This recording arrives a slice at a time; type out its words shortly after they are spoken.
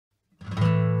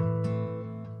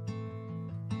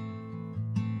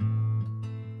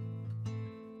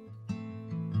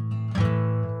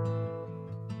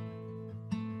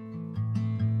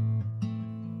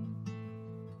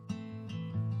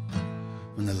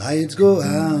When the lights go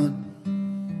out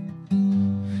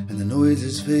and the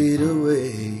noises fade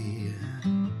away,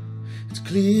 it's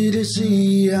clear to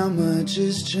see how much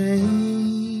has changed.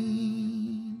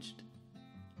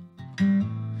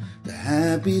 The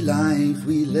happy life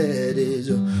we led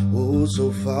is oh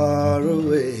so far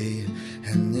away,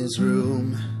 and this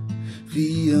room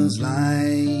feels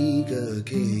like a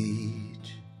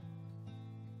cage.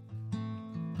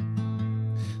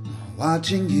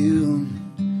 Watching you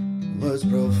was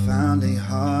profoundly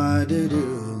hard to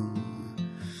do.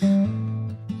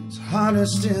 It's harder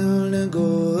still to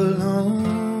go alone.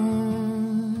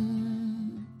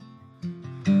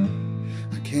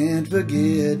 I can't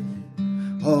forget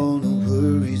all the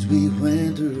worries we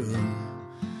went through.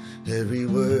 Every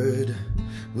word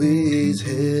weighs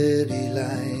heavy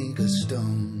like a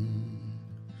stone.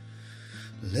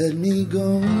 Let me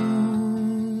go,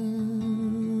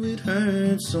 it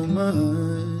hurts so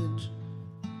much.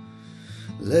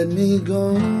 Let me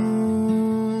go,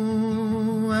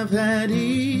 I've had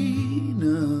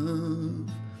enough.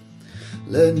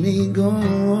 Let me go.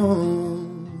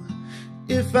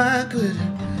 If I could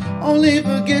only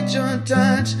forget your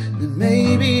touch, then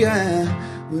maybe I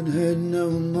would hurt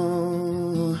no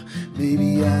more.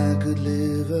 Maybe I could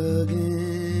live again.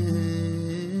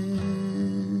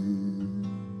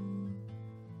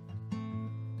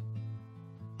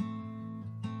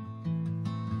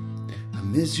 I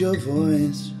miss your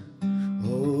voice,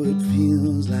 oh it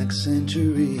feels like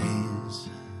centuries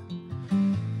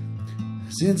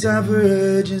since I've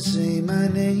heard you say my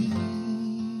name.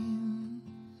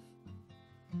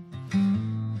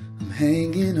 I'm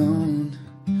hanging on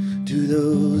to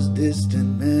those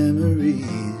distant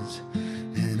memories,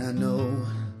 and I know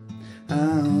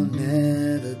I'll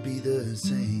never be the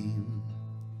same.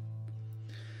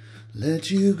 Let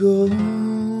you go,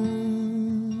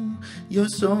 your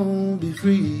soul be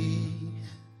free.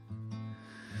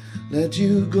 Let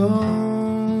you go,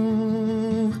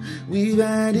 we've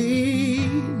had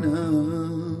enough.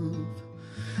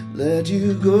 Let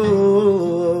you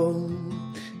go.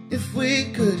 If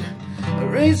we could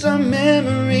erase our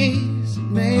memories,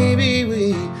 maybe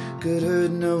we could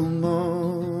hurt no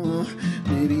more.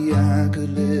 Maybe I could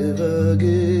live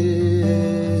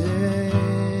again.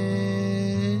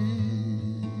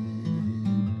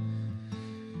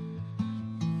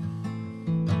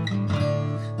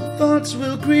 Thoughts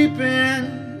will creep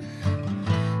in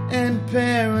and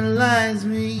paralyze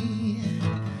me.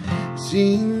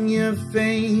 Seeing your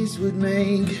face would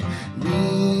make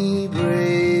me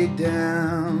break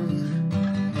down.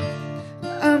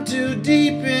 I'm too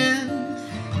deep in,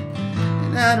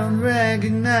 and I don't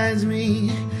recognize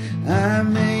me. I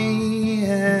may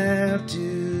have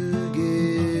to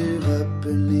give up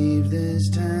and leave this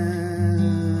town.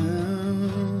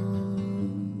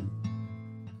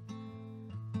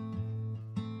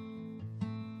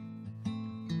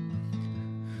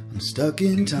 I'm stuck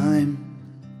in time.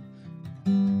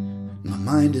 My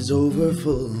mind is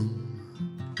overfull.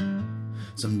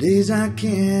 Some days I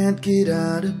can't get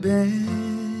out of bed.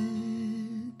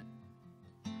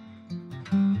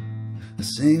 A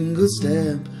single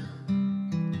step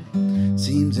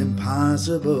seems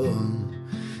impossible,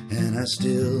 and I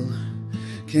still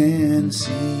can't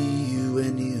see you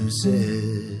when you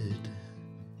said,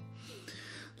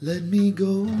 let me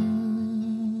go.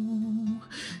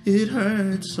 It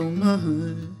hurts so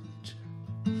much.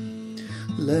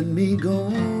 Let me go,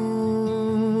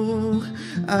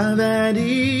 I've had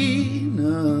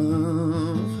enough.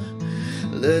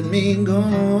 Let me go.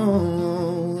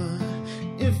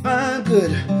 If I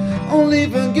could only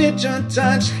forget your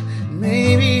touch,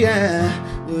 maybe I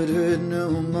would hurt no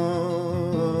more.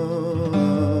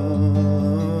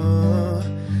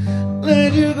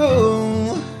 Let you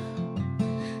go,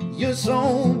 your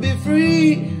soul be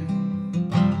free.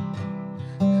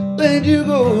 Let you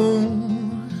go,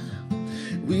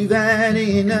 we've had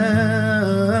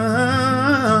enough.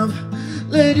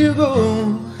 Let you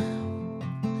go.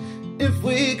 If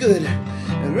we could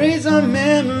erase our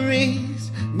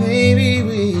memories, maybe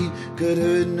we could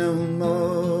hurt no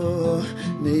more.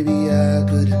 Maybe I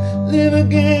could live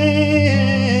again.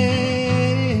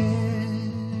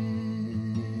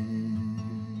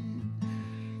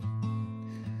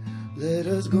 Let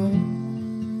us go,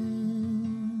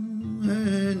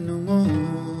 hurt no more.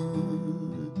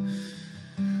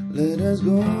 Let us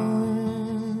go,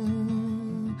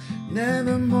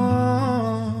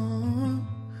 nevermore.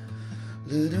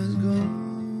 Let us go,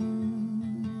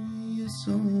 your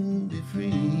soul be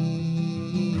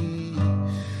free.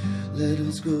 Let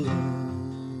us go.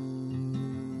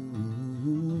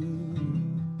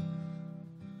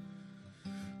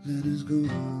 Let us go.